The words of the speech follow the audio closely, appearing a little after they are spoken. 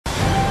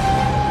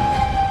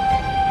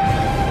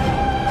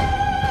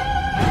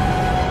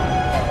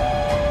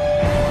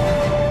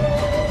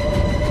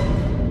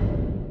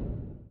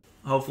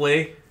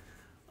hopefully.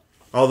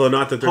 Although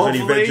not that there's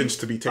any vengeance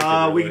to be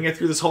taken. We can get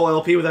through this whole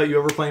LP without you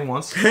ever playing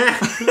once.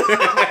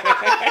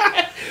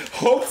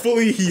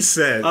 Hopefully, he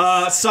says.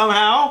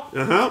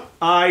 Somehow,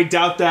 I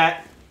doubt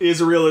that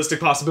is a realistic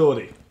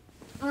possibility.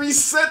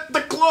 Reset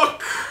the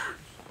clock!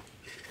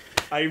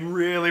 I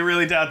really,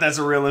 really doubt that's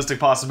a realistic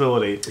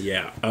possibility.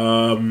 Yeah.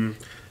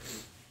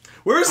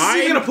 Where is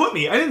he gonna put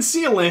me? I didn't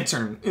see a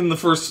lantern in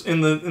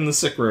the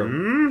sick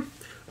room.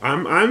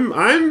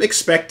 I'm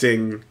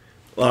expecting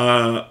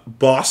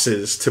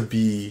bosses to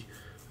be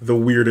the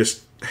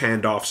weirdest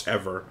handoffs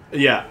ever.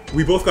 Yeah.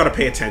 We both got to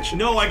pay attention.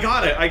 No, I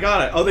got it.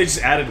 Oh, they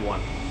just added one.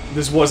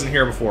 This wasn't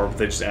here before, but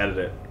they just added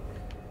it.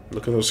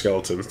 Look at those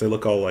skeletons. They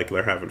look all like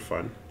they're having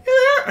fun.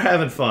 Yeah, they're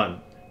having fun.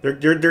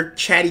 They're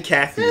chatty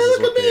Cathy's. Hey,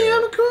 look at me,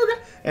 I'm a cool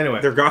guy. Anyway.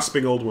 They're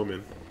gossiping old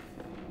women.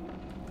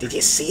 Did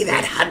you see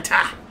that,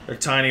 Hunter? They're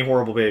tiny,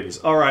 horrible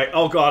babies. Alright,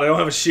 oh god, I don't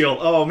have a shield.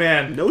 Oh,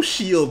 man. No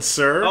shield,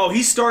 sir. Oh,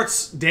 he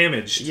starts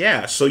damaged.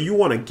 Yeah, so you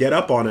want to get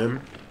up on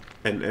him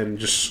and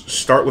just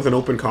start with an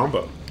open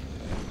combo.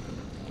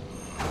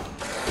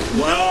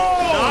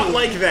 Well, not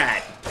like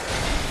that.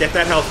 Get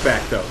that health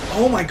back, though.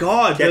 Oh my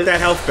god. Get that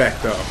health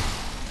back, though.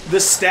 The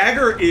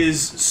stagger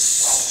is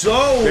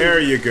so... There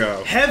you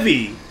go.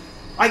 Heavy.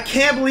 I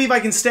can't believe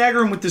I can stagger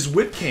him with this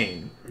whip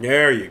cane.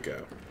 There you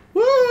go.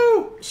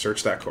 Woo!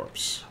 Search that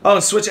corpse. Oh,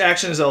 switch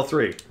action is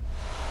L3.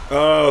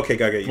 Oh, okay,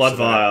 gotta get used Blood to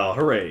that. vial,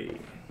 hooray.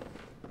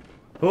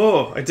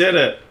 Oh, I did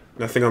it.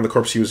 Nothing on the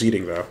corpse he was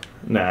eating, though.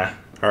 Nah.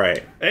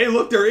 Alright. Hey,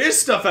 look, there is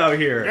stuff out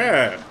here.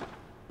 Yeah.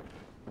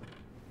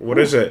 What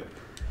is it?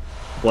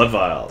 Blood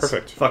vials.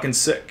 Perfect. Fucking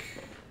sick.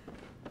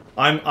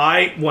 When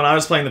I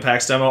was playing the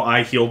PAX demo,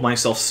 I healed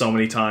myself so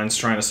many times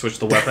trying to switch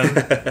the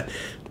weapon.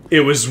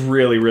 It was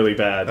really, really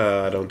bad.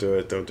 Don't do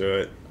it, don't do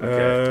it.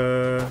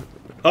 Okay.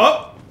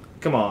 Oh!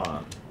 Come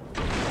on.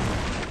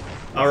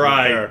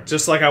 Alright,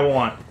 just like I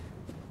want.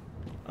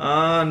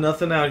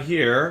 Nothing out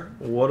here.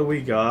 What do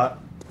we got?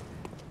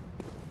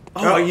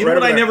 Oh, you know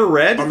what I never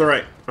read? On the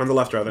right. On the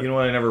left, rather. You know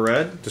what I never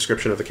read?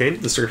 Description of the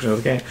cane? Description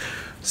of the cane.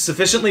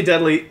 Sufficiently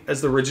deadly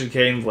as the rigid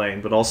cane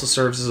blade, but also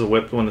serves as a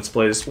whip when its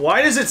blade is...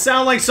 Why does it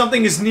sound like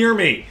something is near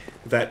me?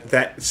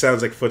 That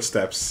sounds like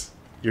footsteps.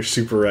 You're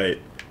super right.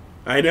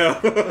 I know.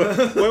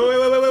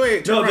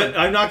 wait. No,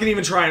 I'm not gonna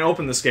even try and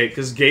open this gate,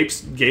 because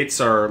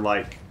gates are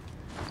like...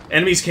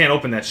 Enemies can't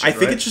open that shit, I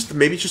think it's just...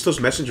 Maybe it's just those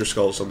messenger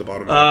skulls on the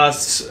bottom.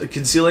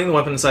 Concealing the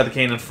weapon inside the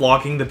cane and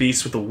flogging the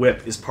beast with a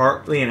whip is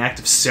partly an act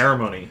of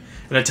ceremony.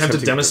 An attempt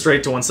to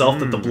demonstrate to oneself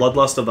that the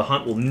bloodlust of the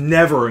hunt will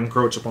never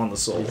encroach upon the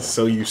soul.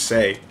 So you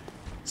say.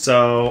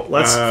 So,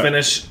 let's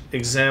finish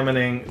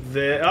examining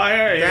the... Oh,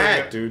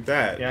 yeah, dude,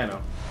 that. Yeah, I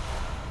know.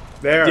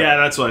 There. Yeah,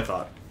 that's what I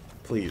thought.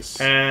 Please.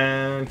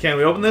 And can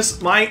we open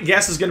this? My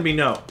guess is going to be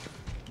no.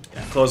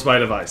 Yeah, closed by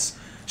device.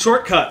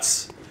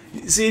 Shortcuts.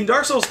 See, in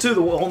Dark Souls 2,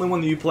 the only one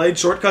that you played,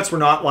 shortcuts were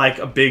not like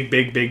a big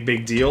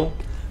deal.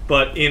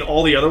 But in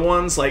all the other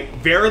ones, like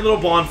very little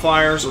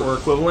bonfires or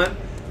equivalent,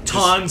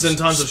 tons and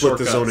tons of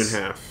shortcuts. Split the zone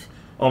in half.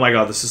 Oh my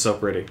god, this is so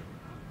pretty.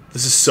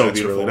 This is so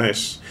beautiful. Really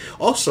nice.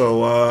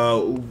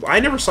 Also, I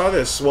never saw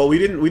this. Well, we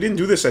didn't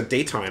do this at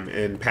daytime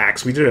in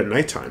PAX. We did it at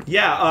nighttime.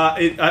 Yeah,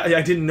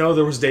 I didn't know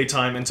there was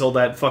daytime until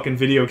that fucking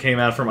video came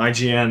out from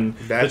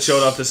IGN that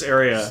showed off this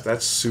area.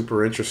 That's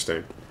super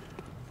interesting.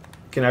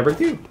 Can I break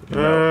you?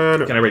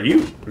 No. Can I break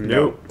you?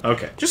 No.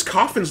 Okay. Just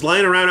coffins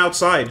lying around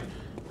outside.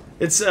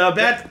 It's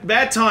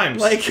bad times.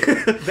 Like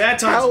bad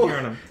times for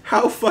hearing them.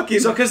 How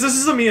fucking... So, because this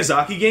is a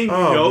Miyazaki game, you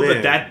know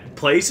that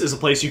place is a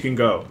place you can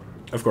go.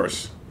 Of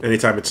course.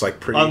 Anytime it's like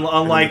pretty.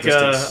 Unlike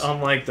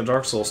the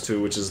Dark Souls 2,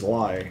 which is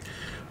lie.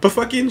 But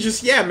fucking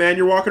just man,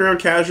 you're walking around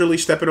casually,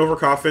 stepping over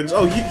coffins.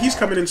 Oh, he's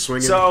coming in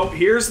swinging. So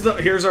here's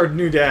our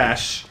new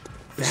dash,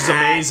 which is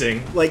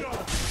amazing. Like,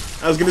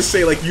 I was gonna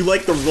say, like, you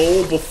like the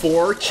roll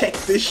before. Check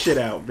this shit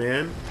out,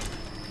 man.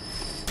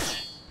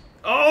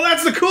 Oh,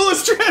 that's the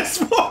coolest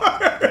transform!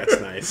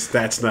 That's nice.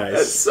 That's nice.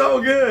 That's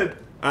so good.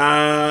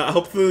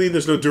 Hopefully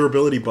there's no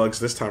durability bugs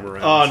this time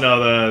around. Oh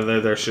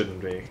no, there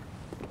shouldn't be.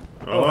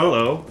 Oh,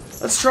 hello.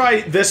 Let's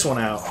try this one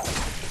out.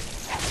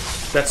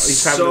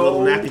 He's having a little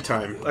nappy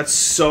time. That's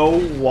so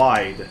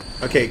wide.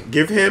 Okay,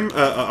 give him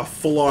a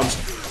full-on...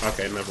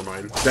 Okay, never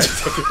mind.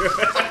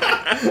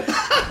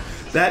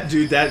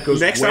 That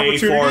goes way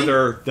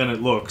farther than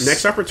it looks.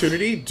 Next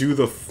opportunity, do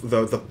the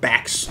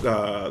backs,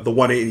 the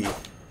 180.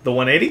 The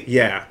 180?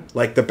 Yeah,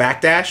 like the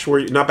backdash,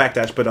 where not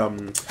backdash, but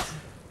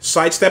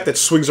sidestep that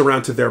swings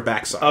around to their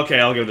backside. Okay,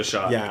 I'll give it a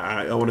shot. Yeah,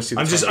 I want to see.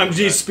 I'm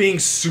just being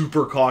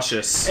super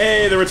cautious.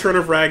 Hey, the return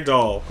of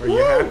Ragdoll. Are you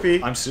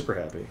happy? I'm super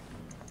happy.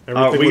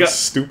 Everything looks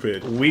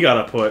stupid. We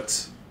gotta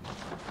put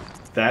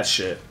that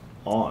shit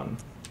on.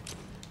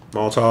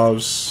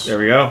 Molotovs. There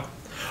we go.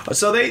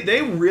 So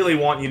they really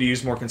want you to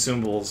use more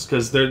consumables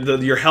because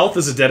your health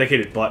is a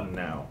dedicated button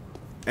now.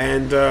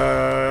 And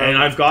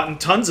I've gotten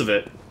tons of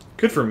it.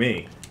 Good for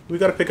me. We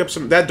gotta pick up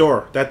some... That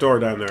door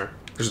down there.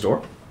 There's a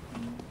door?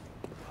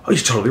 Oh, you're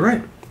totally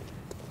right.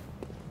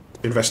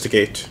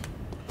 Investigate.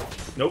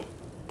 Nope.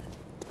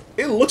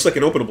 It looks like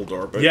an openable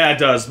door, but Yeah, it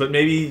does, but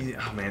maybe...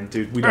 Oh, man,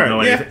 dude, we don't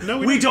know anything. No,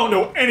 we don't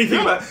know anything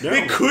about it. No.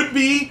 It could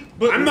be,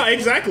 but... I'm not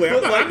exactly.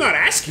 I'm not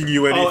asking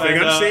you anything.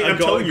 and, I'm saying I'm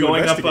telling you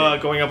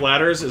going up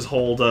ladders is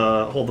hold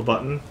the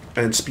button.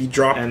 And speed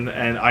drop. And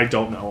I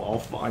don't know. I'll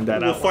find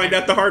that out. We'll find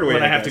out the hard way.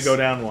 When I have to go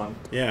down one.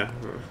 Yeah.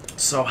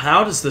 So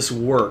how does this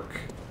work?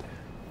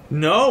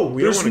 No,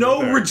 there's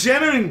no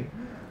regenerating.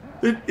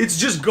 It's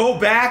just go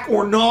back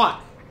or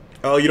not.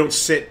 Oh, you don't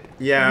sit.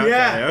 Yeah.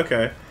 Yeah.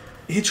 Okay.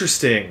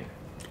 Interesting.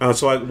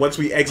 So once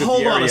we exit the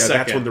area,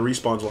 that's when the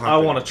respawns will happen. I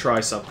want to try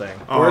something.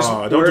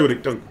 Oh, don't do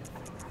it. Don't.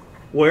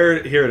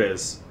 Where? Here it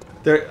is.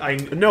 There.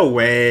 No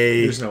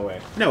way. There's no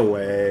way. No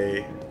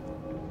way.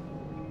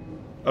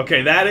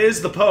 Okay, that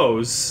is the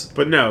pose.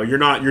 But no, you're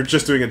not. You're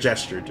just doing a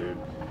gesture, dude.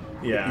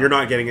 Yeah. You're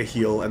not getting a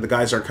heal, and the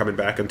guys aren't coming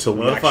back until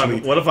we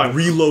what if I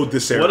reload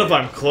this area. What if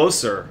I'm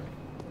closer?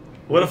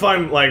 What if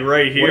I'm, like,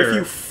 right here? What if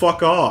you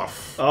fuck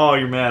off? Oh,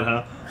 you're mad,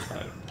 huh?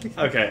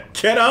 Okay.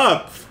 Get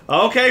up!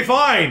 Okay,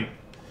 fine!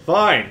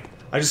 Fine.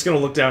 I'm just gonna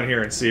look down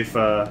here and see if,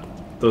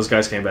 those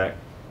guys came back.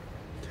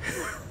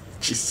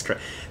 Jesus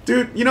Christ.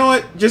 Dude, you know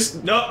what?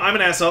 Just... No, I'm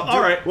an asshole.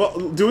 Alright. Well,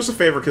 do us a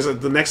favor, because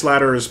the next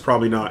ladder is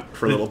probably not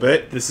for a little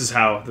bit. This is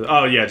how...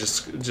 Oh, yeah,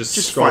 just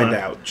find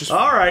out. Just...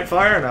 Alright,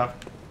 fair enough.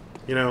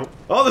 You know?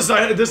 Oh,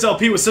 this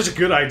LP was such a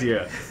good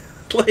idea.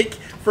 Like,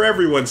 for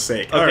everyone's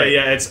sake. Okay, right.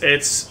 yeah,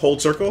 it's...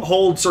 Hold circle?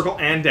 Hold circle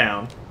and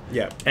down.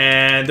 Yeah.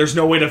 And there's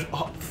no way to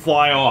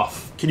fly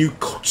off. Can you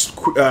just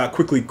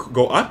quickly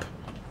go up?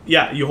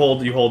 Yeah, you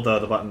hold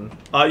the button.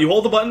 You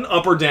hold the button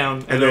up or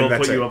down, and it'll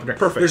put you up and down.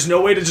 Perfect. There's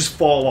no way to just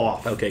fall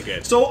off. Okay,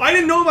 good. So I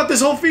didn't know about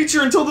this whole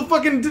feature until the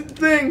fucking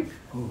thing.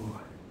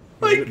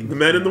 Like the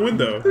man in the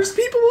window. There's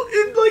people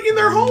in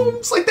their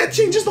homes. Like that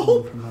changes the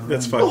whole.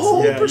 That's fun. The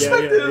whole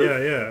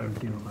perspective. Yeah.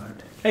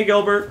 Hey,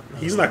 Gilbert.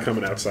 He's not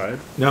coming outside.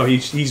 No,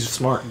 he's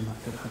smart. You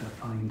must have had a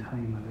fine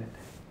time of it.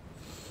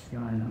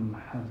 Yarnum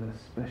has a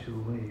special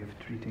way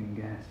of treating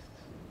guests.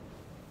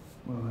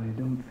 Well, I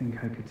don't think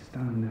I could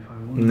stand if I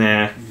wanted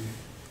to,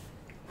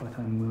 but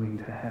I'm willing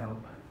to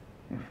help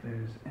if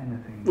there's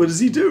anything. What does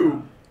he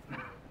do?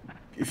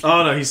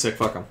 Oh no, he's sick.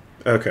 Fuck him.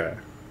 Okay.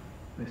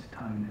 This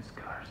town is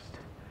cursed.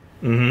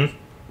 Mm-hmm.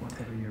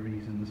 Whatever your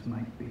reasons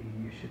might be,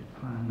 you should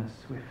plan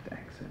a swift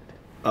exit.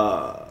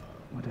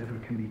 Whatever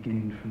can be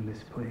gained from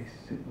this place,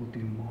 it will do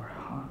more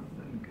harm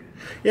than good.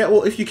 Yeah,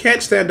 well, if you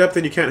can't stand up,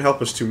 then you can't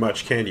help us too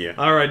much, can you?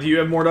 Alright, do you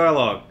have more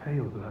dialogue?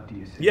 Pale blood, do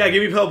you say? Yeah,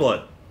 give me pale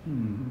blood.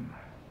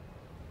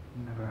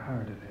 Never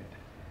heard of it.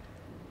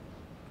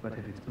 But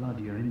if it's blood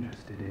you're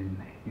interested in,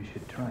 you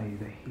should try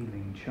the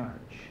Healing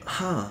Church.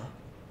 Huh.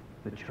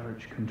 The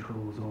church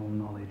controls all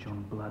knowledge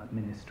on blood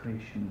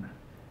ministration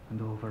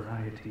and all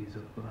varieties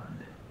of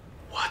blood.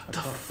 What the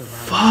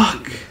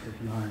fuck? East of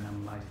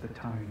Yarnum lies the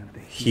town of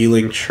the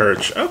Healing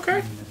Church. Okay.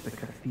 known as the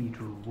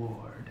Cathedral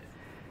Ward.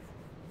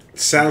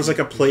 Sounds like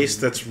a place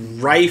that's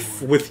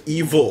rife with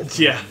evil.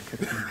 Yeah.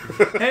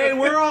 Hey,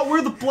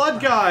 we're the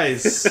blood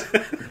guys.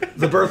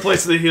 The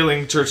birthplace of the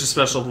Healing Church of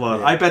Special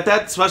Blood. Yeah. I bet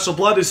that special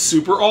blood is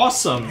super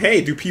awesome.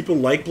 Hey, do people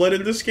like blood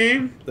in this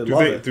game? They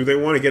love it. Do they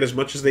want to get as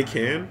much as they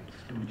can?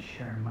 Don't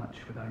share much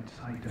with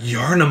outsiders.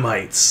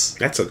 Yarnumites.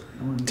 That's a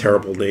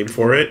terrible name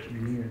for it.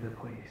 Near the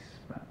place,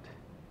 but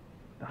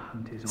the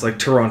hunt is It's like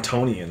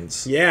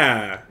Torontonians.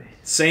 Yeah.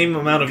 Same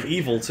amount of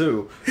evil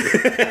too.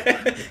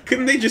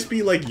 Couldn't they just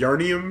be like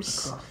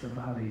Yarniums? across the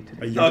valley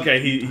to Okay,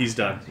 he's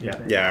done. Yeah.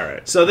 Yeah,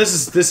 alright. So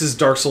this is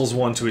Dark Souls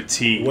 1 to a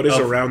T. What is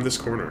around this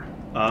corner?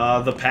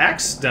 The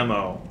PAX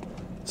demo.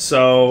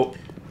 So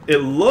it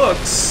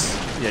looks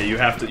you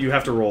have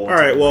to roll.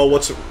 Alright, well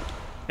what's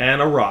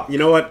and a rock. You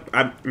know what?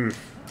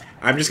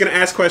 I'm just gonna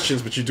ask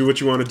questions, but you do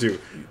what you want to do.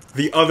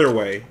 The other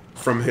way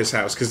from his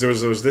house, because there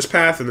was this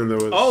path, and then there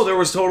was. Oh, there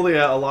was totally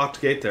a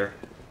locked gate there.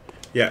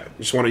 Yeah,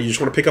 you just want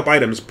to pick up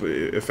items,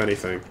 if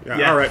anything.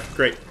 Yeah. All right,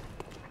 great.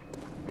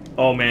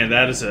 Oh man,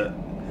 that is it.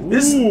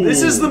 This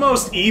is the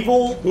most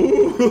evil.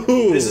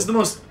 Ooh. This is the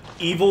most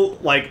evil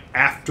like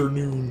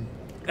afternoon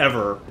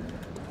ever.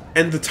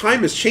 And the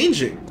time is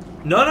changing.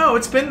 No,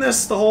 it's been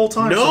this the whole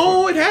time.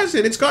 No, it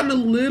hasn't. It's gotten a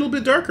little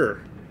bit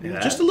darker. Yeah.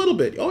 Just a little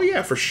bit. Oh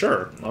yeah, for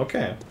sure.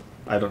 Okay.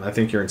 I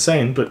think you're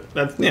insane, but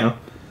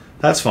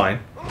that's fine.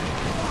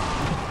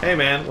 Hey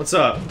man, what's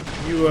up?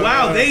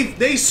 Wow,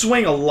 they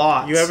swing a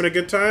lot. You having a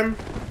good time?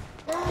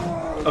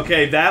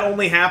 Okay, that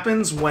only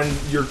happens when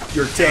you're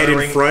dead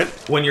countering, in front.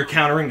 When you're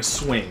countering a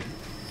swing,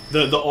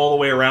 the all the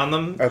way around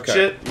them. Okay.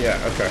 Shit. Yeah.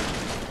 Okay.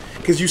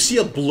 Because you see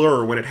a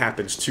blur when it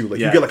happens too. Like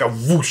Yeah. you get like a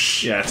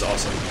whoosh. Yeah, it's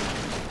awesome.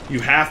 You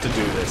have to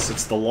do this.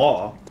 It's the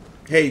law.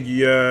 Hey,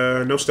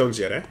 no stones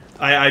yet, eh?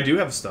 I do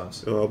have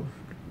stones.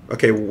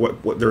 Okay,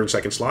 what? They're in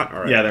second slot. All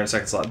right. Yeah, they're in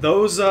second slot.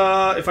 Those,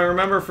 if I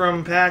remember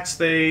from PAX,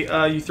 they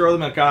you throw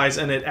them at guys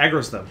and it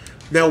aggroes them.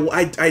 Now,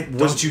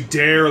 Don't you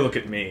dare look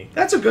at me.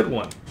 That's a good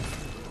one.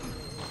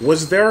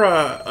 Was there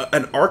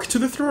an arc to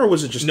the throw, or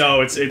was it just no?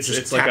 It's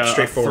like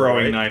a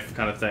throwing right? knife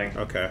kind of thing.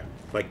 Okay,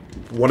 like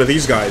one of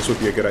these guys would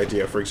be a good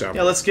idea, for example.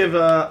 Yeah, let's give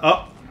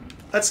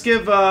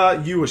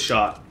you a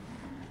shot.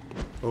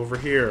 Over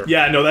here.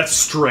 Yeah, no, that's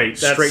straight.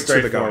 That's straight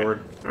to the guy.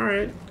 forward. All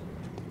right.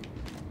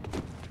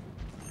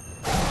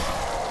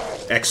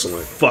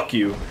 Excellent. Fuck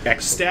you.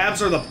 Excellent.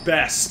 Stabs are the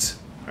best.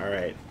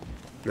 Alright.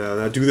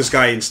 Now do this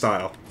guy in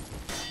style.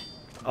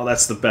 Oh,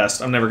 that's the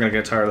best. I'm never gonna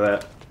get tired of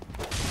that.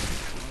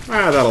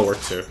 Ah, that'll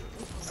work too.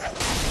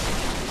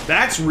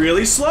 That's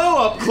really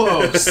slow up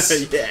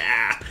close.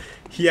 Yeah!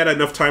 He had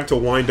enough time to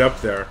wind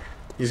up there.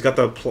 He's got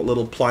the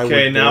little plywood.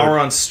 Okay, now board. we're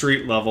on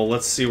street level.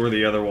 Let's see where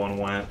the other one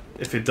went.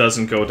 If it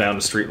doesn't go down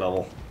to street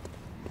level.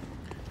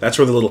 That's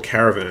where the little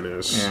caravan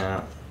is.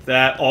 Yeah.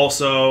 That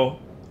also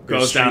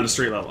goes down to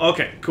street level.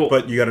 Okay, cool.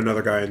 But you got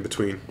another guy in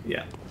between.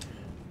 Yeah.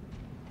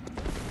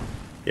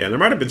 Yeah, there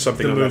might have been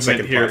something The on that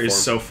second movement here platform.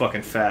 is so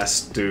fucking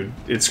fast, dude.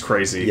 It's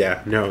crazy.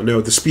 Yeah,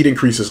 no, the speed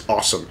increase is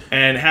awesome.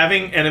 And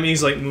having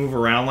enemies, like, move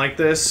around like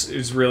this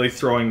is really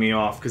throwing me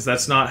off, because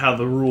that's not how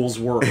the rules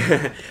work.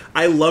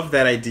 I love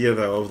that idea,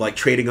 though, of, like,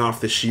 trading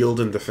off the shield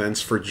and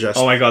defense for just...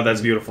 Oh my god,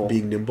 that's beautiful.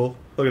 Being nimble.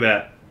 Look at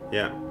that.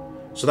 Yeah.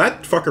 So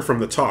that fucker from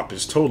the top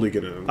is totally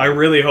gonna... I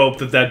really hope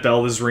that that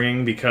bell is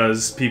ringing,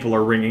 because people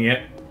are ringing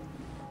it.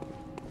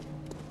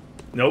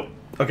 Nope.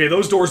 Okay,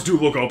 those doors do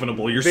look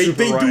openable. You're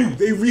super right. They do.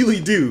 They really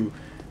do.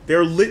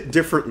 They're lit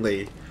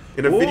differently.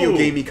 In a video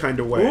gamey kind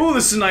of way. Ooh,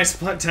 this is a nice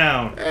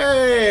town.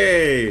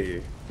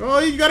 Hey!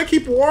 Well, you gotta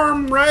keep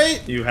warm,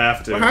 right? You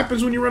have to. What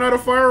happens when you run out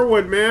of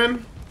firewood,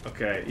 man?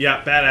 Okay,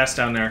 yeah, badass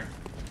down there.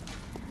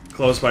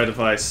 Close by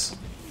device.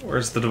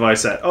 Where's the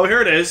device at? Oh,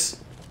 here it is.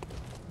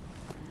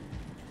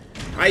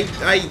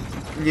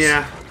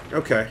 Yeah,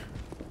 okay.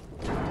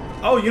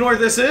 Oh, you know where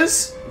this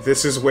is?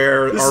 This is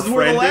where our friend is? This is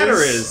where the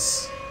ladder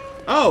is.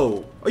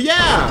 Oh,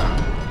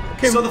 yeah!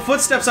 Okay, so the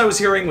footsteps I was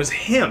hearing was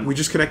him. We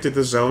just connected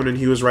the zone and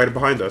he was right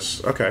behind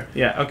us. Okay.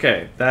 Yeah,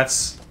 okay,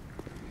 that's...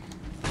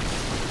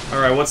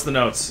 Alright, what's the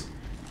notes?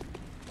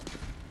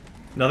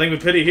 Nothing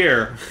but pity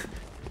here.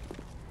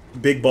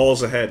 Big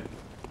balls ahead.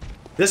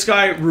 This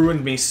guy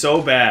ruined me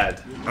so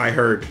bad. I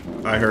heard.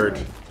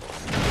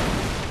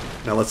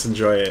 Now let's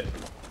enjoy it.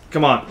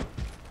 Come on.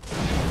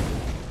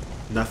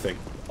 Nothing.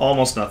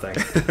 Almost nothing.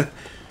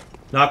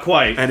 Not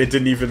quite. And it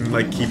didn't even,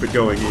 like, keep it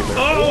going either.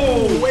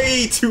 Oh!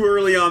 Way too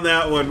early on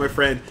that one, my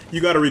friend.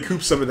 You gotta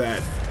recoup some of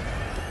that.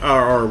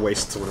 Or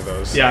waste one of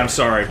those. Yeah, I'm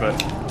sorry, but...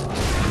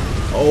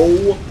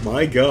 Oh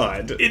my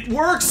god. It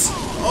works!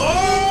 Oh!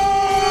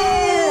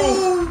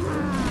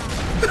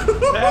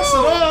 Pass it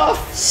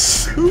off!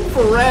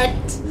 Super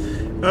wrecked!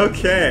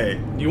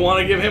 Okay. You want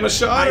to give him a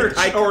shot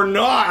or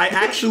not? I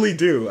actually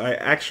do.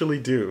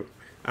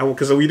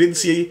 Because we didn't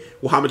see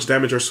how much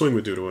damage our swing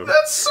would do to him.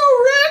 That's so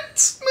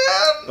wrecked, man!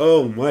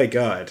 Oh my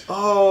god.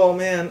 Oh,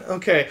 man.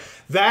 Okay.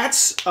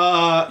 That's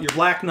your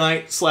Black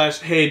Knight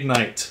 / Haid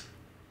Knight.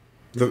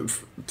 The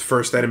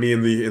first enemy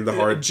in the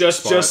hard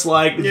Just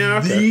like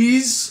okay.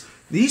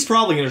 He's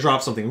probably going to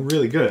drop something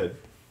really good.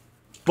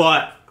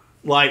 But,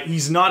 like,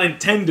 he's not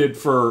intended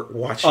for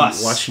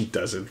us. Watch he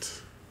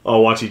doesn't. Oh,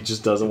 watch he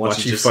just doesn't.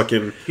 Watch he just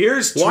fucking...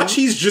 Here's watch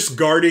he's just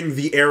guarding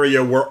the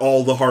area where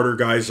all the harder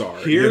guys are.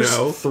 Here's you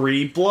know?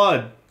 3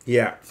 blood.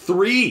 Yeah.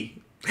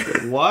 3.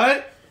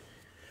 What?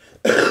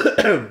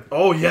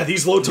 Oh, yeah,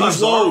 these load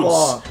times are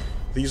long.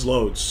 These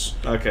loads.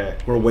 Okay.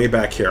 We're way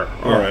back here.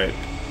 Alright.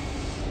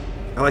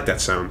 I like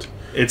that sound.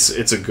 It's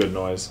a good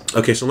noise.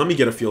 Okay, so let me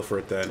get a feel for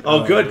it then.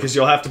 Oh, good, because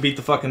you'll have to beat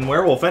the fucking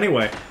werewolf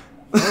anyway.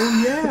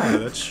 Oh, yeah,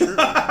 that's true.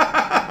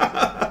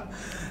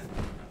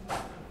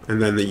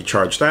 And then you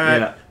charge that.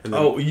 Yeah. And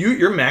then, oh,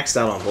 you're maxed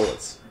out on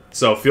bullets.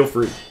 So feel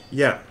free.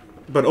 Yeah,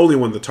 but only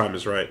when the time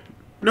is right.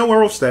 No,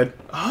 werewolf's dead.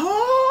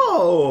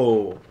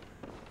 Oh!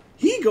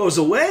 He goes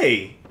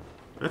away.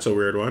 That's a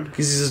weird one.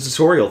 Because he's a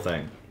tutorial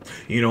thing.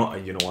 You know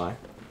why?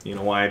 You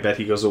know why I bet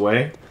he goes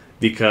away?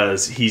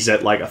 Because he's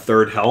at like a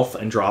 3rd health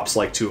and drops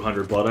like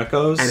 200 blood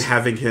echoes. And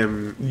having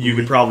him... You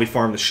could probably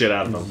farm the shit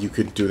out of him. You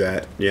could do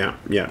that. Yeah.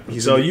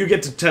 So you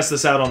get to test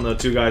this out on the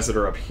 2 guys that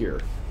are up here.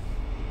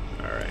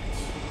 Alright.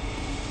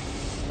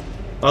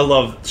 I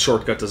love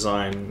shortcut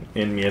design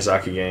in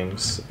Miyazaki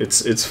games.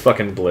 It's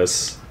fucking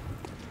bliss.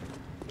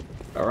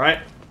 Alright.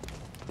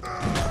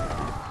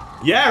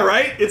 Yeah,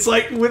 right? It's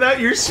like,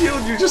 without your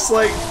shield, you're just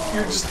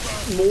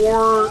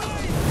more...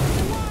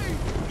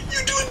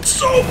 You're doing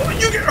so much!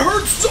 You get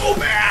hurt so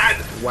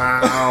bad!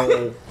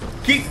 Wow.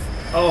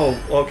 Oh,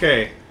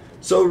 okay.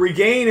 So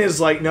regain is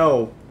like,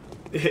 no.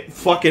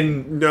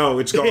 Fucking... No,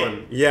 it's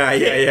gone.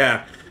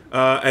 Yeah.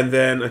 And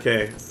then,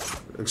 okay.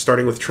 And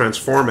starting with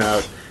transform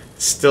out,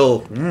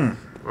 still...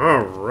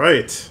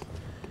 Alright.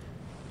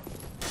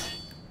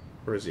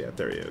 Where is he at?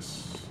 There he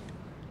is.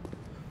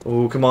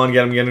 Oh, come on,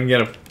 get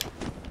him.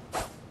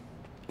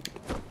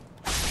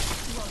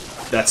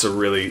 That's a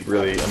really,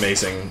 really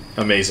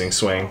amazing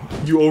swing.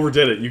 You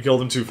overdid it. You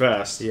killed him too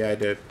fast. Yeah, I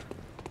did.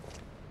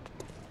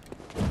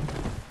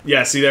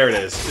 Yeah, see, there it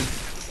is.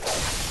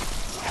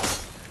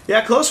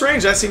 Yeah, close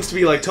range, that seems to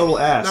be, like, total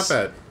ass. Not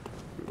bad.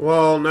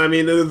 Well, I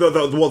mean,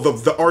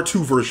 the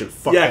R2 version,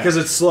 fuck yeah, because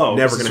it's slow.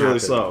 Never gonna really happen.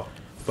 slow.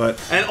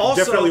 But and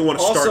also, definitely want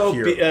to start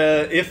here.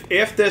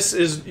 If this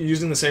is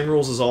using the same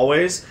rules as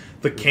always,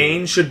 the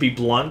cane should be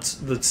blunt,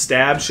 the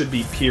stab should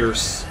be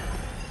pierce,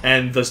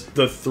 and the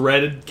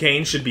threaded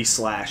cane should be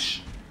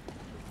slash.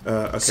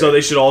 Okay. So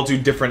they should all do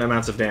different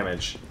amounts of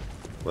damage.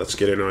 Let's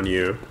get in on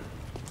you.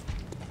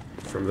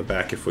 From the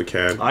back if we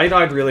can. I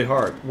died really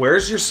hard.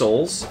 Where's your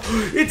souls?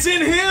 It's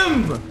in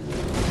him!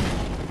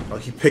 Oh,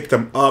 he picked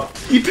them up.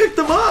 He picked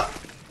them up!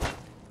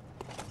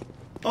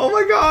 Oh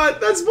my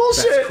god, that's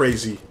bullshit! That's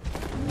crazy.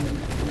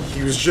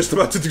 He was just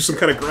about to do some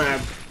kind of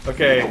grab.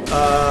 Okay,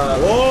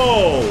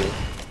 Whoa!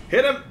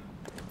 hit him!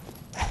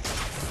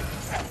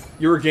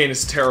 Your regain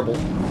is terrible.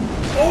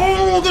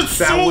 Oh,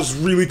 That was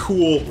really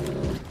cool.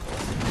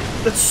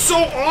 That's so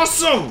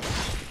awesome!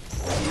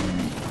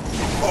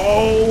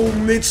 Oh,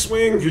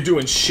 mid-swing. You're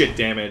doing shit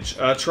damage.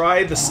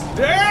 Try the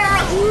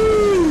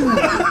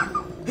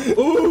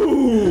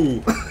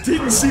Ooh!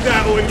 Didn't see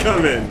that one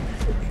coming.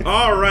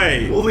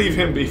 Alright. We'll leave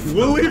him be.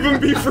 We'll leave him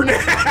be for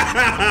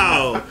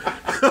now.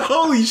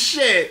 Holy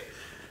shit.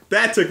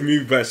 That took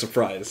me by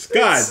surprise.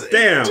 God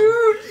damn.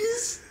 Dude,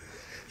 he's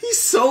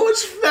so much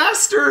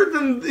faster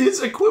than his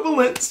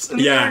equivalents in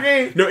the other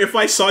game. No, if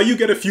I saw you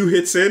get a few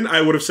hits in, I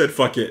would have said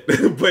fuck it.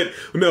 But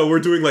no, we're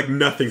doing like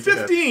nothing to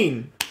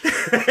 15!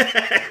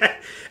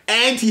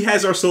 And he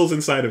has our souls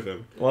inside of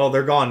him. Well,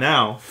 they're gone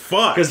now.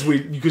 Fuck. Because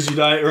you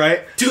died,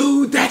 right?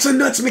 Dude, that's a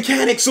nuts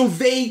mechanic, so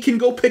they can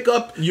go pick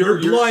up your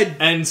blood.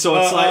 And so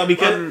it's like,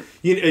 because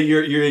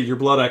your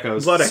blood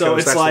echoes. Blood so echoes,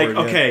 it's that's like, the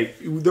word, yeah. okay,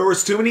 there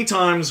was too many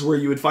times where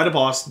you would fight a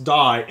boss,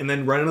 die, and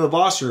then run into the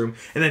boss room,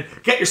 and then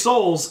get your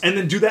souls, and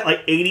then do that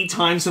like 80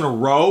 times in a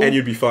row. And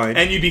you'd be fine.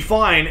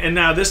 And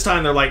now this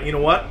time they're like, you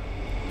know what?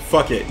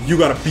 Fuck it. You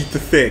gotta beat the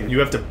thing. You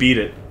have to beat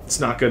it. It's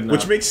not good enough.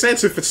 Which makes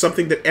sense if it's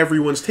something that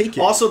everyone's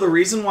taking. Also, the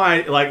reason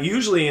why, like,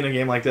 usually in a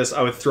game like this,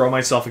 I would throw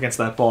myself against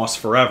that boss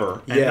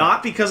forever. And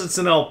not because it's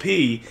an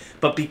LP,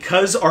 but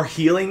because our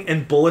healing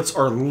and bullets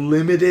are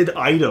limited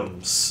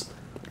items.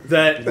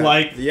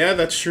 Yeah,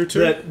 that's true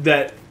too.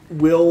 That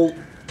will,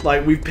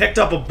 like, we've picked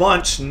up a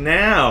bunch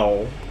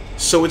now.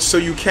 So it's so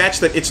you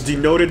catch that it's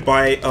denoted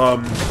by,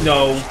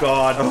 No,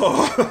 God.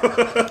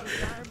 Oh.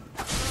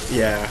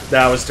 Yeah.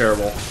 That was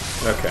terrible.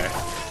 Okay.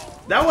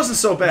 That wasn't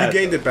so bad. You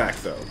gained it back,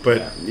 though.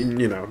 But,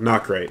 you know,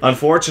 not great.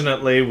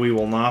 Unfortunately, we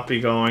will not be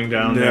going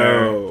down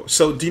there. No.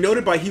 So,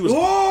 denoted by he was...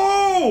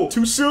 Whoa!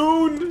 Too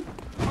soon!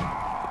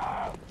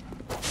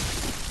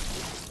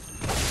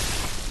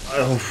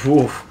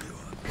 Oh,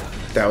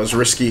 that was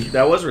risky.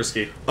 that was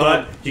risky.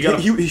 But you gotta...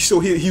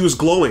 he was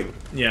glowing.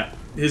 Yeah.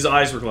 His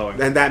eyes were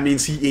glowing. And that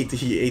means he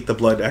ate the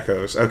blood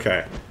echoes.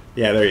 Okay.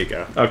 Yeah, there you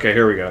go. Okay,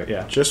 here we go.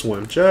 Yeah. Just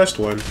one. Just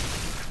one.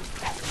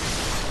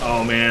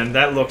 Oh, man.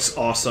 That looks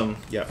awesome.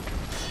 Yep.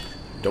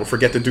 Don't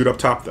forget the dude up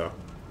top, though.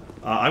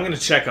 I'm gonna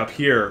check up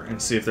here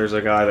and see if there's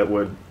a guy that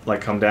would,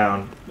 like, come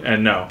down.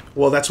 And no.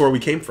 Well, that's where we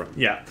came from.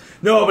 Yeah.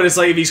 No, but it's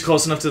like if he's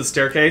close enough to the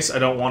staircase, I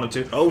don't want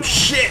him to. Oh,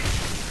 shit!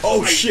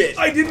 Oh, shit!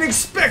 I didn't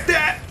expect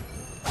that!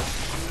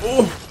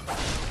 Oh.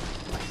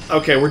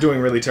 Okay, we're doing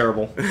really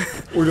terrible.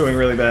 We're doing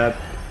really bad.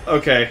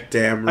 Okay.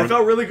 Damn. I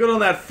felt really good on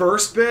that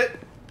first bit.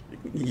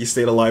 You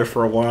stayed alive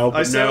for a while,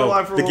 but I stayed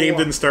alive for a the game while.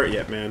 didn't start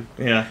yet, man.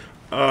 Yeah.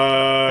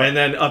 And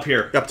then up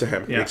here. Up to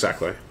him. Yeah.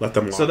 Exactly. Let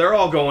them walk. So they're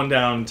all going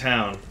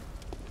downtown.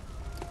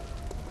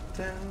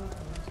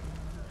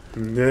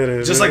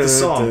 Just like the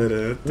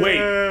song.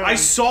 Wait, I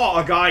saw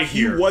a guy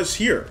here. He was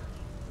here.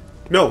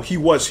 No, he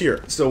was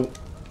here. So,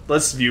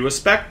 let's view a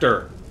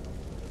specter.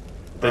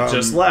 That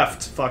just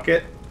left. Fuck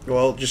it.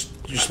 Well,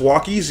 just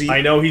walk easy.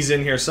 I know he's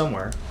in here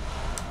somewhere.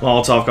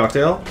 Molotov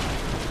cocktail.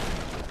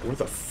 Where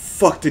the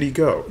fuck did he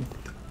go?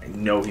 I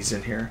know he's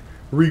in here.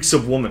 Reeks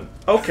of woman.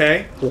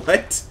 Okay.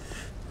 What?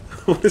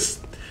 What is...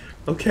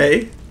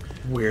 Okay.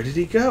 Where did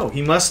he go?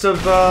 He must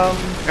have,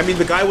 I mean,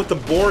 the guy with the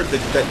board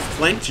that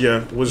flanked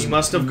you was... He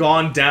must have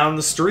gone down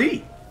the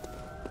street.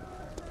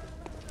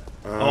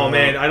 Oh,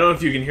 man. I don't know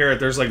if you can hear it.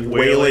 There's, like,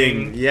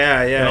 wailing.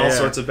 Yeah, and all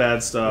sorts of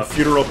bad stuff.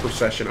 Funeral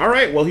procession.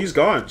 Alright, well, he's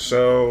gone,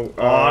 so...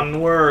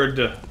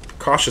 Onward.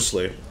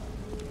 Cautiously.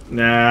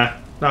 Nah,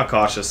 not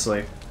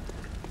cautiously.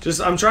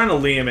 Just, I'm trying to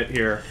Liam it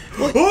here.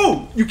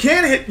 Oh! You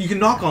can hit... You can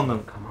knock on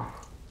them.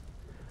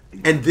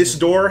 And this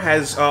door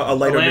has a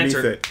light underneath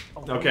it.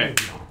 Okay.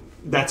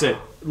 That's it.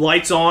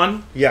 Lights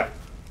on Yeah.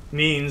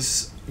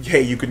 means...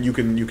 Hey, you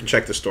can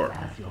check this door.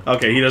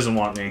 Okay, he doesn't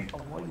want me.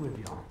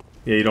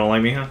 Yeah, you don't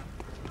like me, huh?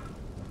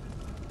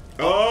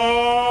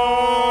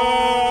 Oh!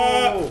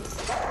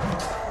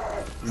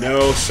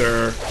 No,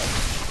 sir.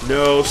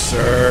 No,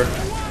 sir.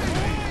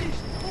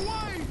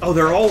 Oh,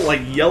 they're all,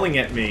 like, yelling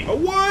at me.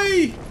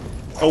 Away!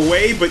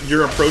 Away, but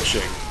you're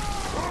approaching.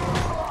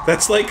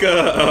 That's like,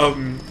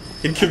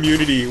 in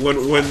Community,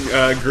 when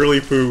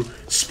Girly Poo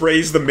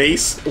sprays the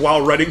mace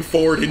while running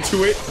forward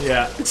into it.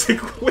 Yeah. It's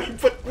like,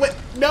 wait, but what?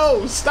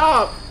 No,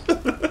 stop!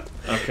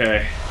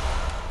 Okay.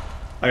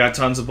 I got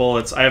tons of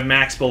bullets. I have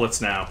max bullets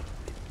now.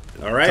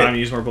 Alright. Time to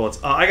use more bullets.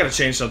 I gotta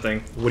change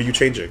something. What are you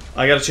changing?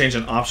 I gotta change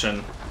an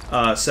option.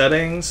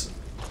 Settings.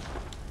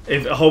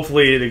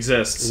 Hopefully it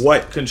exists.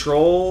 What?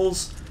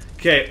 Controls.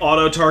 Okay,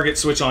 auto-target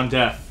switch on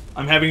death.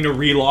 I'm having to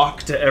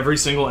relock to every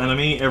single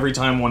enemy every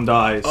time one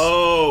dies.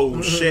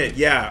 Oh, shit,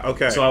 yeah,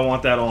 okay. So I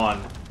want that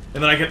on.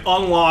 And then I can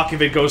unlock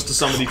if it goes to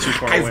somebody too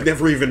far away. I've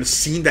never even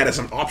seen that as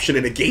an option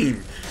in a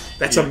game.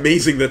 That's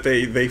amazing that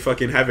they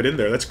fucking have it in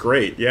there. That's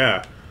great.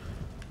 Yeah.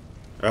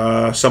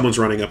 Someone's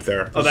running up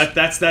there. Oh,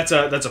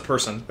 that's a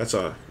person. That's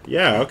a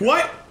yeah. Okay.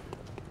 What?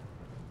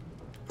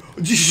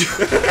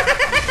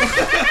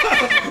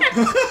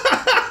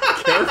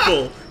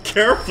 Careful,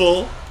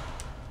 careful.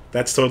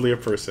 That's totally a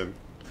person.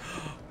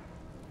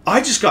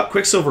 I just got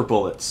Quicksilver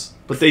bullets,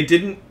 but they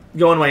didn't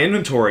go in my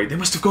inventory. They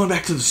must have gone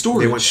back to the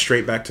storage. They went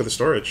straight back to the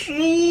storage.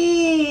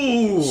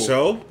 Ooh.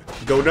 So,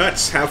 go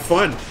nuts, have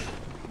fun.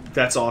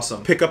 That's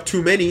awesome. Pick up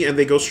too many and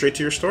they go straight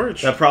to your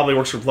storage. That probably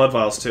works for blood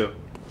vials too.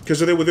 Because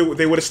they would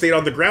have stayed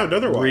on the ground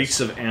otherwise. Reeks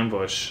of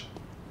ambush.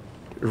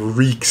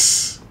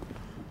 Reeks.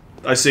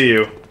 I see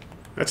you.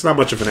 That's not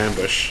much of an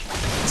ambush.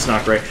 It's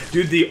not great.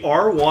 Dude, the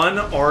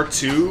R1,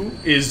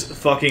 R2 is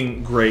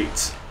fucking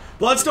great.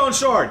 Bloodstone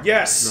Shard,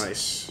 yes!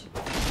 Nice.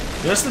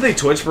 Notice that they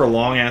twitch for a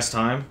long-ass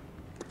time?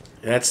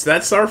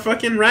 That's our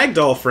fucking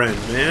ragdoll friend,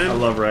 man. I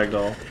love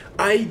Ragdoll.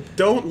 I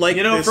don't like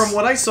You know, this. from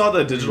what I saw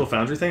the Digital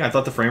Foundry thing, I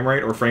thought the frame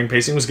rate or frame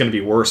pacing was going to be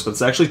worse, but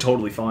it's actually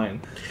totally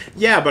fine.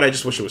 Yeah, but I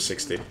just wish it was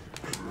 60.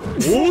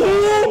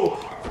 Whoa!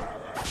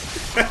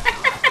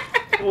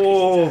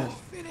 Oh.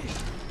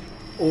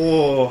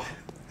 Oh.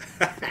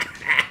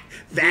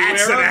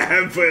 That's an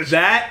ambush.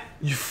 That,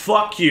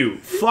 fuck you.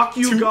 Fuck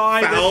you,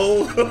 guy.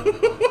 Foul.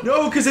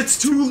 No, because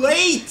it's too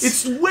late.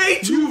 It's way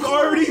too You've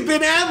already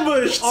been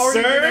ambushed,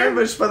 already sir. been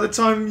ambushed by the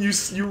time you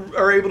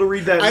are able to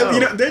read that note. You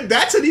know,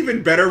 that's an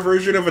even better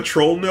version of a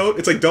troll note.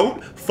 It's like,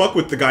 don't fuck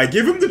with the guy.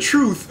 Give him the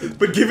truth,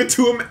 but give it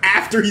to him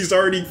after he's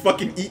already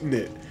fucking eaten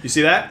it. You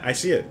see that? I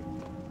see it.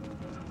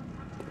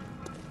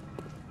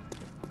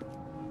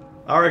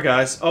 Alright,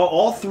 guys. Oh,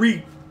 all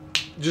three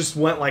just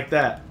went like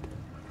that.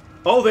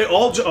 Oh, they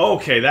all oh,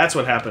 okay, that's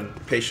what happened.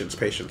 Patience,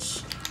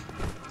 patience.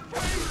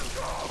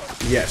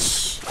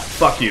 Yes.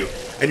 Fuck you.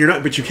 And you're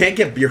not, but you can't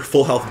get your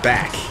full health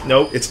back.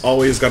 Nope. It's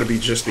always got to be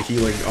just the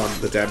healing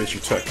on the damage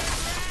you took.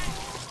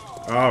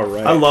 All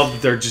right. I love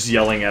that they're just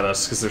yelling at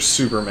us because they're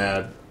super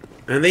mad.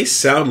 And they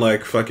sound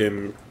like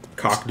fucking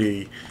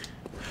Cockney.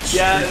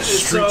 Yeah,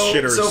 street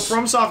shitters. So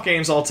FromSoft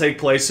games all take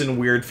place in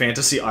weird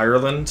fantasy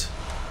Ireland.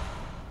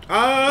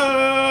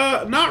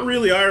 Not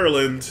really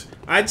Ireland.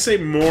 I'd say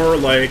more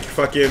like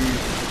fucking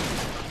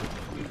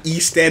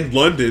East End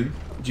London.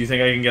 Do you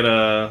think I can get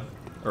a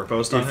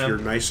post on if him? you're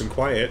nice and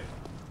quiet.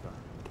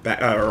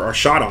 Or a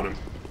shot on him.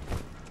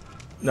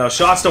 No,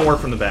 shots don't work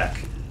from the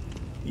back.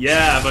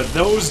 Yeah, but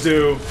those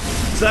do.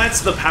 So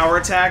that's the power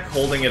attack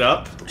holding it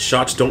up.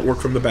 Shots don't work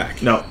from the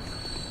back. No.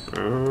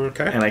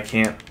 Okay. And I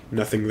can't.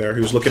 Nothing there.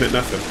 He was looking at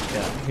nothing.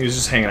 Yeah, he was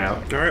just hanging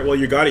out. Alright, well,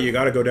 you got it. You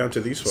got to go down to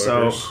these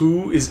fuckers. So,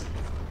 who is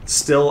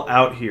still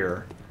out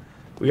here?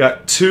 We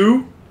got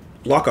two.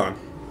 Lock on.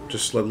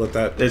 Just let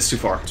that... It's too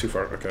far. Too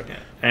far, okay. Yeah.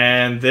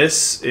 And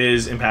this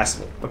is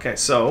impassable. Okay,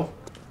 so...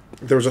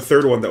 There was a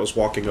third one that was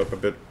walking up a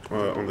bit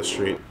on the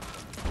street.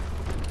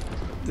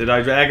 Did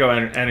I drag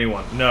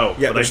anyone? No.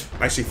 Yeah, but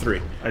I see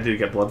 3. I did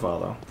get blood vial,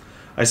 though.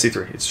 I see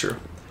 3. It's true.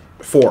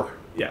 4.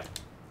 Yeah.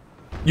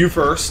 You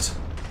first.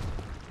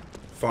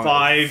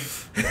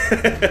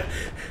 5.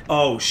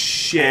 Oh,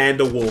 shit.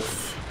 And a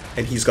wolf.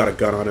 And he's got a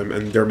gun on him,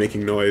 and they're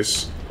making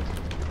noise.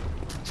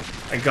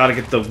 I gotta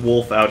get the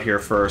wolf out here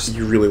first.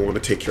 You really want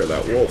to take care of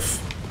that wolf.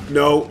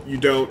 No, you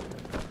don't.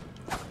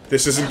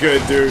 This isn't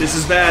good, dude. This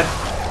is bad.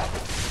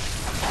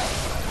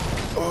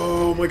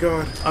 Oh my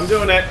god. I'm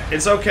doing it.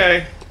 It's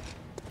okay.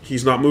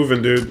 He's not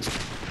moving, dude.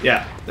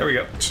 Yeah, there we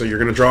go. So you're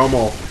gonna draw them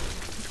all.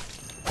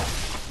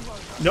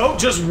 Nope,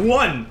 just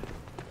one.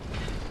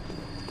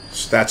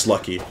 So that's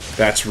lucky.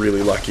 That's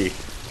really lucky.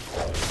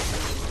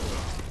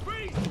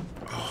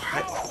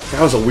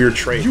 That was a weird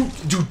trade.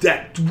 Dude,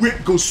 that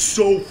whip goes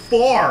so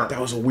far.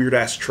 That was a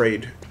weird-ass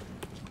trade.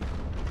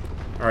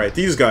 Alright,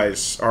 these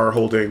guys are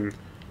holding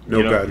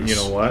no guns. You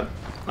know what?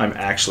 I'm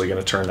actually going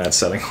to turn that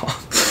setting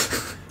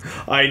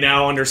off. I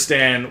now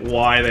understand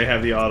why they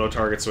have the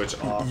auto-target switch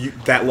off. You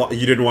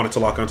didn't want it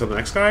to lock onto the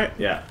next guy?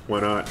 Yeah.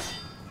 Why not?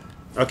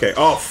 Okay,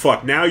 oh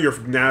fuck, now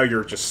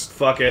you're just...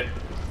 Fuck it.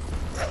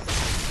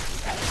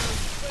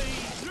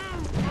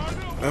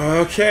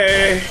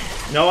 Okay.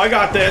 No, I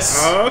got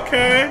this.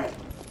 Okay.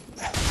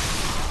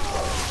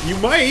 You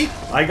might.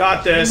 I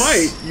got this.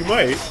 You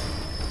might.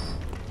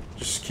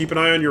 Just keep an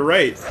eye on your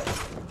right.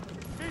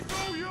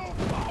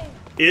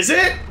 Is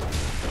it?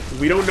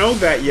 We don't know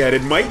that yet.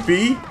 It might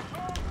be.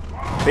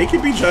 They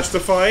could be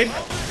justified.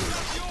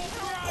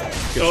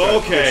 Good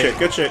shot. Okay.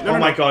 Good shit. No, oh no,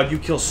 my no. god, you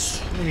kill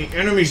so many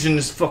enemies in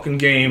this fucking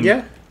game.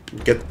 Yeah.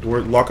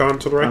 Lock on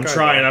to the right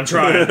guy. I'm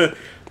trying.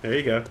 There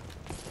you go.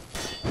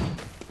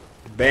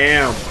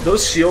 Bam.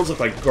 Those shields look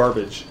like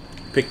garbage.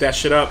 Pick that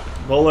shit up.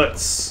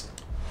 Bullets.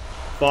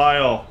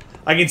 File.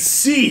 I can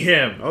see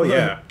him! Oh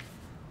yeah.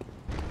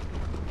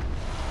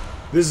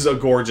 This is a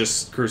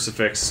gorgeous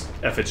crucifix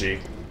effigy.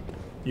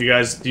 You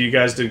guys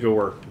did good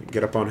work.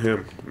 Get up on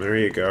him. There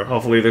you go.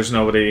 Hopefully there's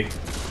nobody...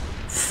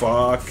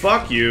 Fuck.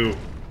 Fuck you.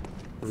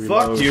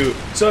 Reload. Fuck you.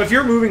 So if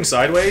you're moving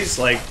sideways,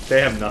 like,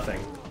 they have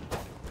nothing.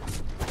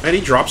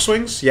 Any drop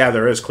swings? Yeah,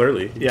 there is,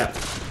 clearly. Yeah.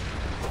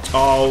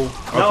 Oh,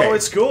 okay. No,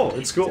 it's cool.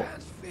 It's cool.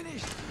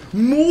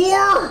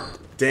 More?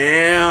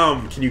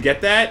 Damn! Can you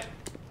get that?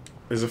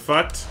 Is it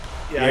fucked?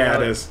 Yeah,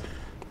 it is.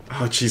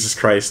 Oh, Jesus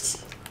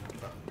Christ.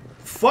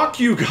 Fuck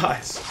you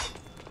guys.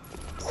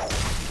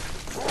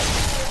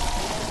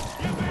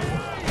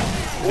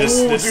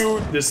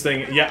 This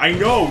thing, yeah, I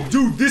know,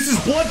 dude. This is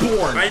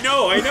Bloodborne. I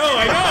know.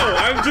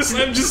 I'm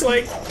just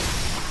like,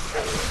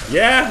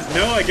 yeah,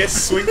 no. I guess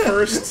swing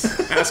first,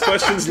 ask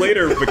questions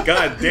later. But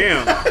god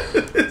damn,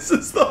 this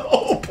is the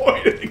whole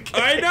point of the game.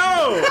 I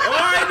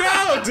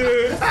know,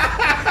 dude.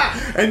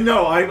 And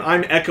no,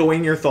 I'm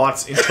echoing your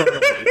thoughts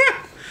internally.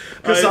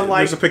 Because I'm like,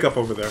 there's a pickup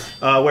over there.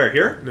 Where?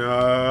 Here?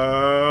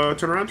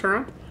 Turn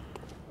around.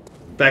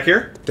 Back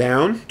here?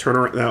 Down. Turn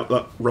around.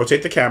 Now,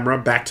 rotate the camera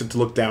back to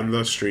look down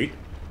the street.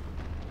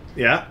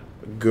 Yeah.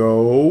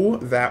 Go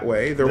that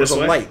way. There was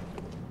a light.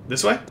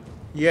 This way?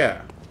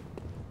 Yeah.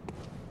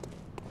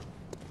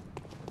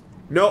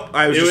 No,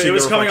 I was. It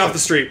was coming off the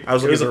street. I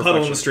was looking at a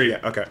puddle in the street.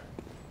 Yeah. Okay.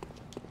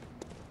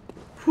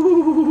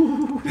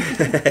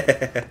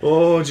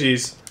 Oh,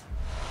 jeez.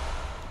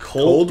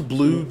 Cold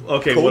blue.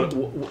 Okay.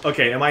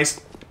 Okay. Am I?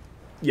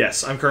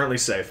 Yes, I'm currently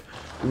safe.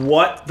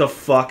 What the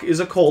fuck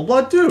is a cold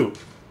blood do?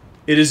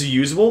 It is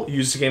usable.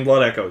 Used to gain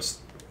blood echoes.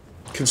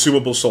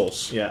 Consumable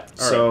souls. Yeah.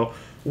 So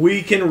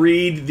we can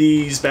read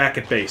these back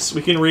at base.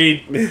 We can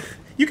read.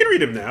 You can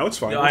read them now. It's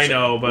fine. I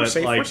know, but we're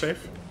safe. like, we're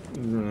safe.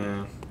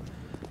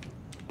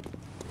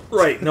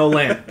 Right. No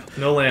lamp.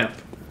 No lamp.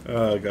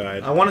 Oh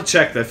god. I want to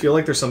check that. I feel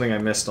like there's something I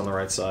missed on the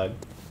right side.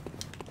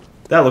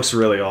 That looks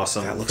really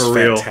awesome. That looks for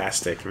real.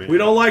 fantastic, man. We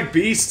don't like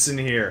beasts in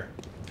here.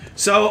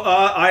 So,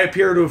 I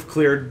appear to have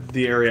cleared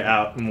the area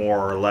out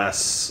more or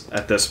less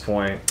at this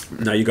point.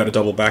 Now you gotta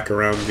double back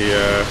around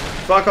the,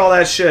 Fuck all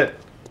that shit.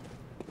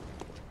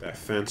 that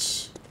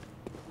fence.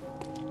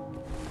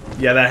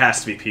 Yeah, that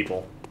has to be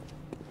people.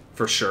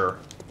 For sure.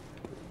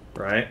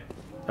 Right?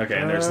 Okay,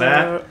 and there's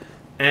that.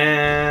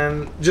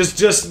 And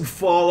just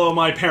follow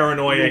my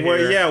paranoia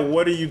here. Yeah,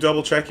 what are you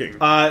double checking?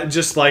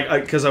 Just like,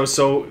 because I was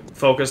so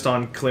focused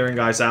on clearing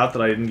guys out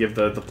that I didn't give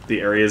the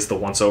areas the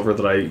once over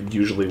that I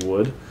usually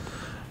would.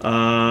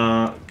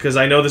 Because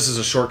I know this is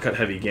a shortcut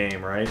heavy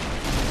game, right?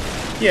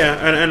 Yeah,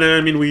 and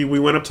I mean, we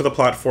went up to the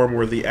platform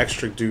where the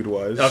extra dude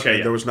was. Okay,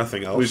 yeah. There was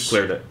nothing else. We've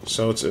cleared it.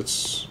 So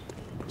it's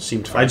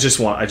seemed fine. I just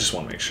want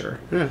to make sure.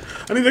 Yeah.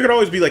 I mean, there could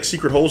always be, like,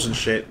 secret holes and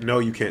shit. No,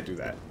 you can't do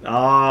that.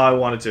 Ah, I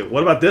wanted to.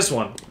 What about this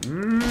one?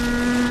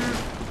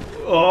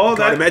 Oh,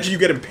 God, imagine you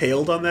get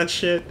impaled on that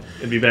shit.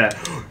 It'd be bad.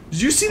 Did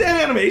you see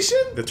that animation?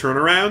 The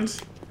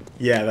turnaround?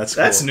 Yeah, that's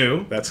cool. That's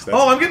new. That's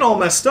oh, I'm getting all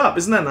messed up.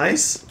 Isn't that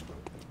nice?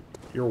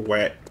 You're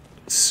wet.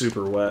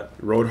 Super wet.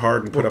 Rode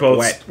hard and put up both,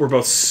 wet. We're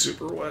both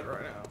super wet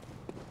right now.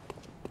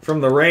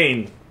 From the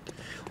rain.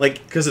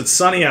 Like, because it's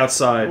sunny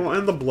outside. Well,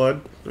 and the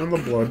blood. And the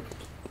blood.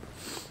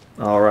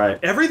 Alright.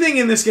 Everything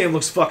in this game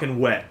looks fucking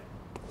wet.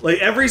 Like,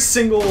 every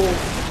single...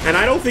 And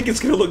I don't think it's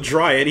gonna look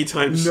dry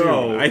anytime soon.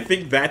 No. I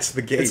think that's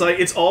the game. It's like,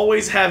 it's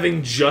always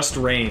having just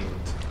rained.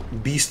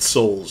 Beast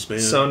souls,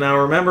 man. So now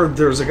remember,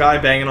 there's a guy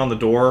banging on the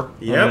door.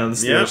 Yep, And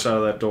this is the other side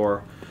of that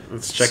door.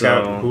 Let's check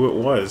out who it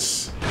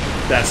was.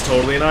 That's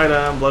totally an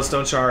item.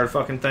 Bloodstone shard.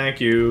 Fucking thank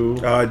you.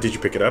 Did you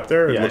pick it up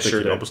there? Yeah, I sure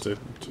like did. Almost did.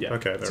 Yeah.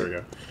 Okay, there we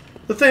go.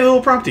 The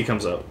little prompty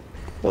comes up.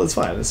 Well, it's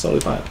fine. It's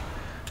totally fine.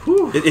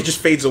 Whew. It just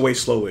fades away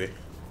slowly.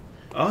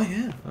 Oh,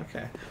 yeah.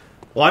 Okay.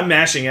 Well, I'm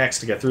mashing X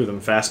to get through them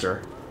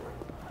faster.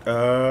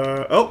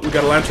 Oh, we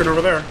got a lantern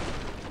over there.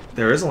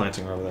 There is a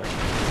lantern over there.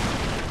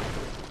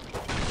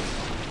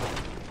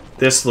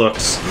 This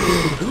looks...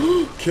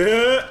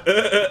 Shortcut.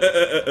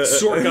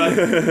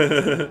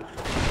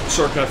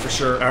 Shortcut for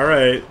sure.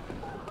 Alright.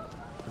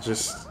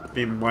 Just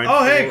be mindful.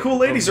 Oh, hey, cool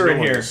ladies are in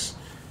here.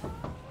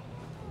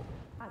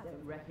 I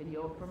don't reckon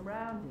you're from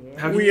round here.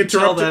 How can you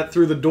tell that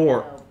through the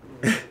door?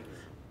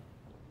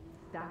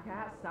 Stuck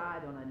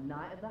outside on a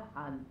night of the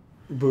hunt.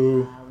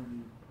 Boo. Oh,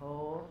 you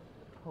poor,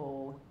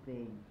 poor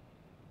thing.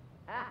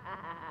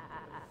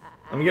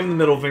 I'm giving the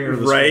middle finger to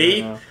this right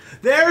now.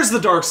 There's the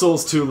Dark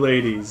Souls 2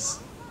 ladies.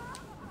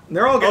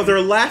 They're all Oh,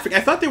 they're laughing. I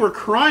thought they were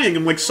crying.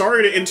 I'm like,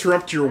 sorry to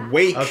interrupt your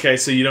wake. Okay,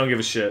 so you don't give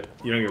a shit.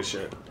 You don't give a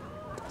shit.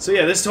 So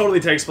yeah, this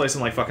totally takes place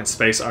in like fucking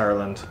Space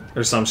Ireland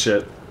or some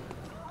shit.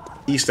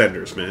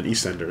 EastEnders, man.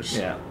 EastEnders.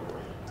 Yeah.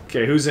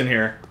 Okay, who's in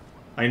here?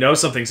 I know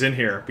something's in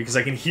here because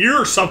I can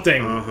hear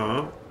something.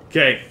 Uh-huh.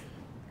 Okay.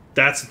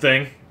 That's the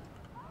thing.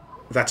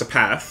 That's a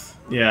path.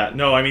 Yeah,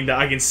 no, I mean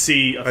I can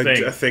see a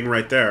thing. A thing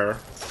right there.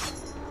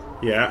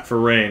 Yeah. For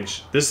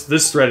range.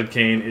 This threaded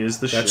cane is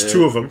the shit. That's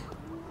two of them.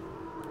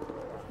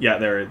 Yeah,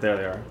 there they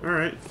are.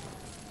 Alright.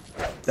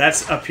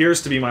 That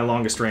appears to be my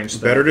longest range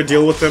thing. Better to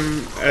deal with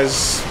them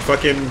as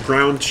fucking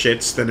ground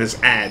shits than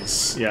as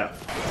ads. Yeah.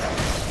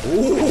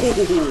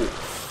 Ooh.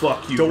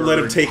 Fuck you, Don't bird. let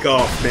him take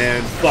off,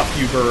 man. Fuck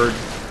you, bird.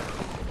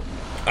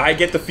 I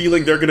get the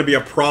feeling they're gonna be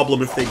a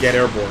problem if they get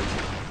airborne.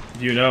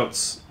 View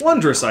notes.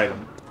 Wondrous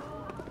item.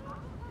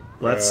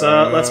 Let's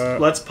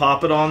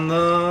pop it on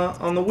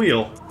the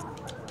wheel.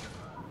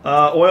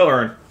 Oil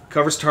urn.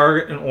 Covers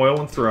target in oil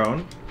when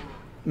thrown.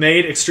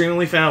 made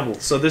extremely flammable.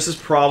 So this is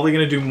probably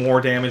going to do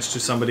more damage to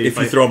somebody if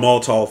you throw a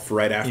Molotov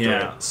right after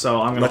Yeah, it.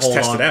 so I'm going to hold on.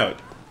 Let's test it out.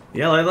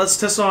 Yeah, let's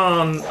test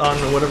on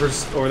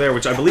whatever's over there,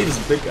 which I believe is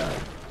the big guy.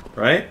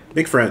 Right?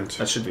 Big friend.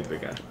 That should be the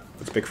big guy.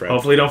 That's big friend.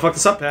 Hopefully don't fuck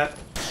this up, Pat.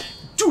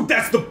 Dude,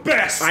 that's the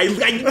best!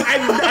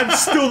 I'm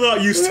still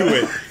not used to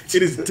it.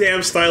 It is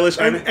damn stylish.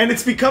 And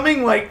it's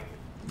becoming, like,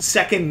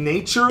 second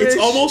nature. It's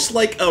almost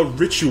like a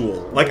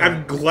ritual. Like,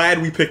 I'm glad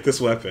we picked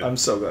this weapon. I'm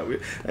so glad we...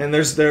 And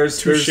there's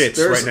two shits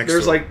right next to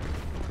it. like...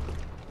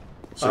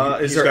 So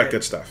he's got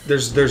good stuff.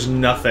 There's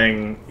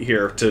nothing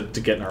here to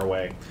get in our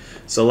way.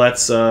 So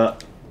let's... You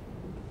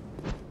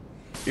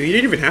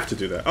didn't even have to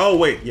do that. Oh,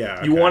 wait, yeah.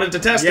 Okay. You wanted to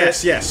test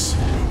it. Yes.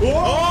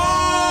 Oh!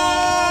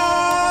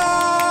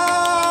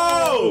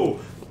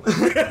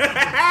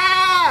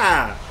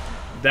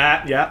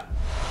 That, yeah.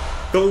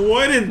 The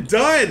one and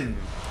done.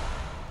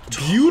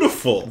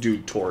 Beautiful.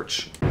 Dude,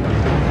 torch.